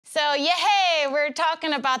So yay, we're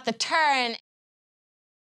talking about the turn.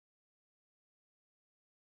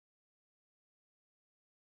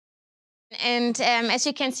 And as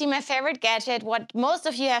you can see, my favorite gadget, what most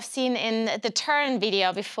of you have seen in the turn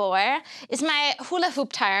video before, is my hula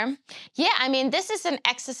hoop tire. Yeah, I mean, this is an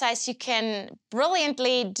exercise you can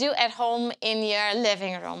brilliantly do at home in your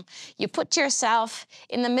living room. You put yourself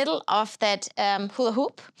in the middle of that hula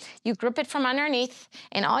hoop, you grip it from underneath,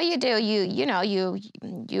 and all you do,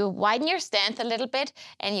 you widen your stance a little bit,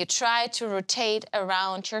 and you try to rotate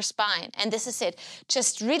around your spine. And this is it.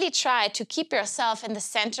 Just really try to keep yourself in the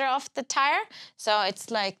center of the tire. So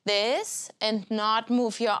it's like this, and not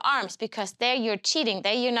move your arms, because there you're cheating.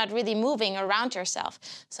 There you're not really moving around yourself.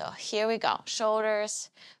 So here we go.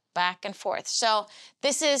 Shoulders back and forth. So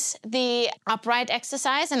this is the upright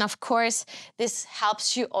exercise, and of course this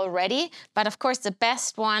helps you already, but of course the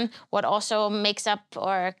best one, what also makes up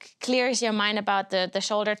or clears your mind about the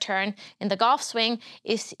shoulder turn in the golf swing,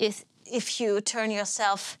 is if you turn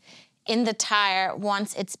yourself in the tire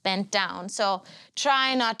once it's bent down. So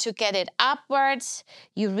try not to get it upwards.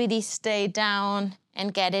 You really stay down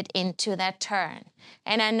and get it into that turn.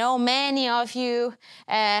 And I know many of you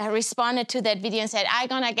responded to that video and said, I'm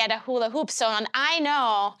gonna get a hula hoop. So I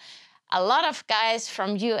know a lot of guys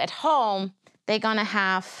from you at home, they're gonna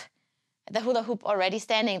have the hula hoop already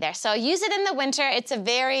standing there. So use it in the winter. It's a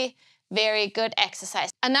very good exercise.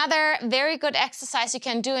 Another very good exercise you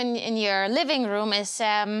can do in your living room is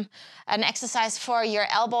an exercise for your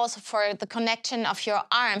elbows, for the connection of your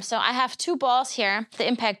arms. So I have two balls here, the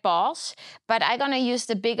impact balls, but I'm gonna use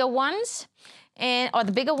the bigger ones, or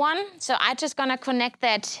the bigger one. So I'm just gonna connect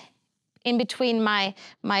that in between my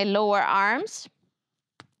lower arms.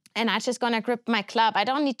 And I'm just gonna grip my club. I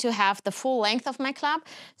don't need to have the full length of my club.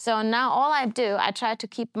 So now all I do, I try to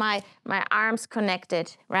keep my arms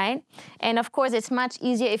connected, right? And of course, it's much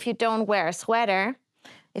easier if you don't wear a sweater,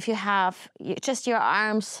 if you have just your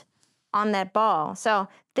arms on that ball. So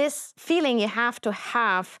this feeling you have to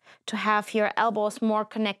have your elbows more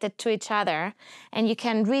connected to each other. And you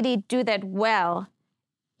can really do that well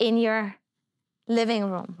in your living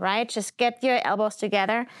room, right? Just get your elbows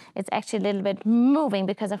together. It's actually a little bit moving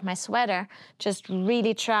because of my sweater. Just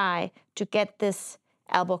really try to get this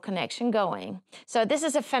elbow connection going. So this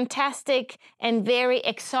is a fantastic and very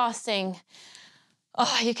exhausting,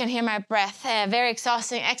 oh, you can hear my breath, very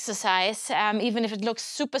exhausting exercise, even if it looks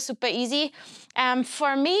super easy.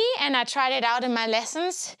 For me, and I tried it out in my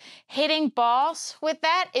lessons, hitting balls with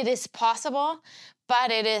that, it is possible,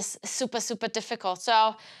 but it is super difficult.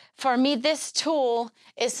 So for me, this tool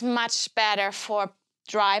is much better for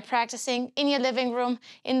dry practicing in your living room,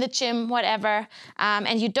 in the gym, whatever.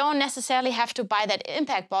 And you don't necessarily have to buy that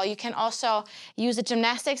impact ball. You can also use a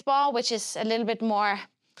gymnastics ball, which is a little bit more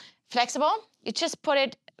flexible. You just put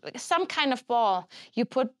it, some kind of ball you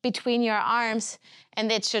put between your arms,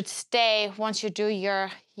 and it should stay once you do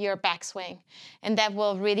your backswing. And that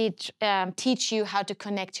will really teach you how to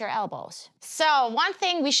connect your elbows. So one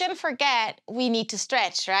thing we shouldn't forget, we need to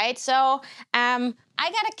stretch, right? So I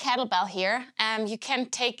got a kettlebell here. You can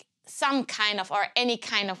take some kind of, or any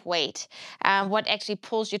kind of weight, what actually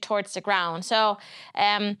pulls you towards the ground. So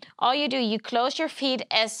all you do, you close your feet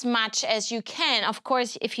as much as you can. Of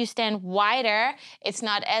course, if you stand wider, it's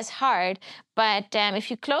not as hard. But if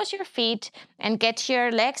you close your feet and get your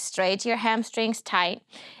legs straight, your hamstrings tight,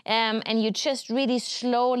 and you just really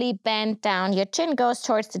slowly bend down, your chin goes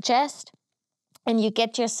towards the chest, and you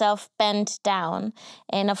get yourself bent down.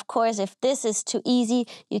 And of course, if this is too easy,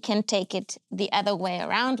 you can take it the other way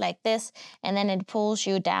around like this, and then it pulls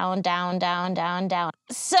you down.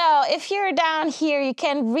 So if you're down here, you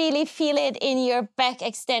can really feel it in your back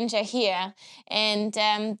extensor here. And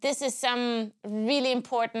this is some really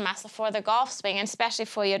important muscle for the golf swing, and especially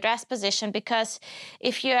for your dress position, because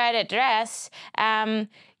if you're at a dress,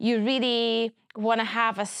 you really want to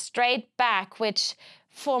have a straight back, which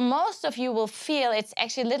for most of you will feel it's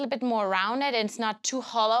actually a little bit more rounded and it's not too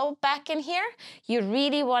hollow back in here. You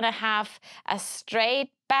really want to have a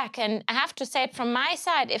straight back. And I have to say it from my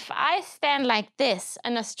side, if I stand like this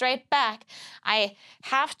in a straight back, I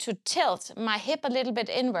have to tilt my hip a little bit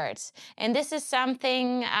inwards. And this is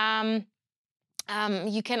something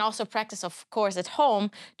you can also practice, of course, at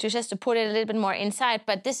home to put it a little bit more inside,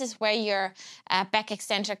 but this is where your back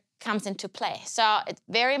extensor comes into play. So it's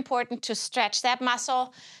very important to stretch that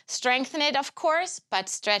muscle, strengthen it, of course, but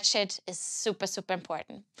stretch it is super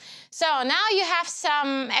important. So now you have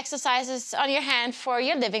some exercises on your hand for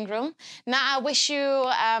your living room. Now I wish you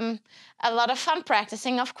a lot of fun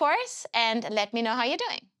practicing, of course, and let me know how you're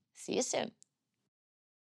doing. See you soon.